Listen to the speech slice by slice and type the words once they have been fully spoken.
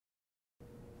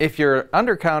If your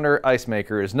under-counter ice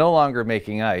maker is no longer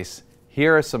making ice,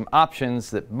 here are some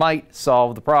options that might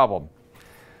solve the problem.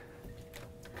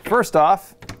 First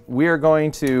off, we are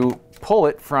going to pull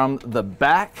it from the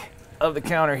back of the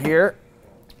counter here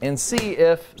and see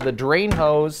if the drain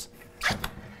hose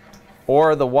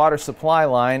or the water supply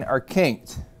line are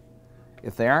kinked.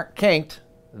 If they aren't kinked,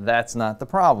 that's not the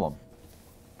problem.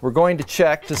 We're going to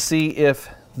check to see if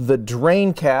the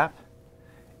drain cap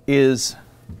is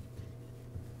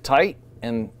tight,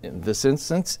 and in this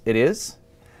instance it is.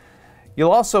 You'll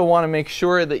also want to make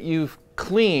sure that you've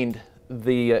cleaned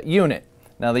the unit.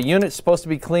 Now the unit's supposed to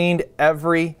be cleaned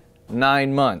every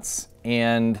 9 months,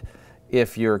 and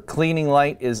if your cleaning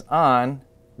light is on,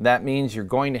 that means you're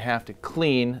going to have to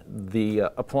clean the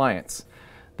appliance.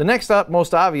 The next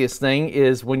most obvious thing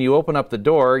is when you open up the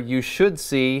door, you should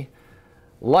see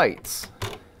lights.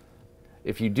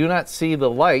 If you do not see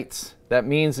the lights, that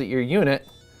means that your unit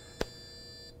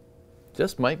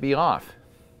just might be off.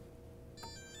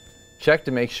 Check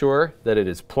to make sure that it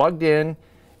is plugged in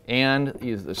and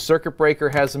the circuit breaker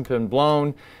hasn't been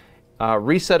blown.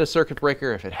 Reset a circuit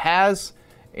breaker if it has,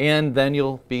 and then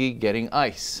you'll be getting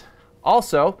ice.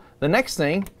 Also, the next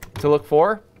thing to look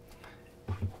for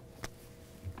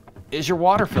is your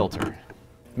water filter.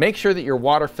 Make sure that your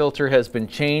water filter has been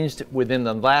changed within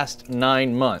the last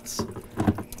 9 months.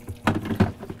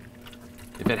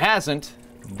 If it hasn't,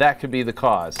 that could be the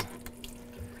cause.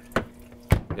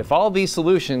 If all these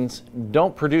solutions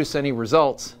don't produce any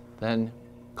results, then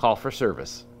call for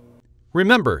service.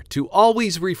 Remember to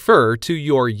always refer to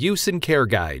your use and care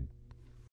guide.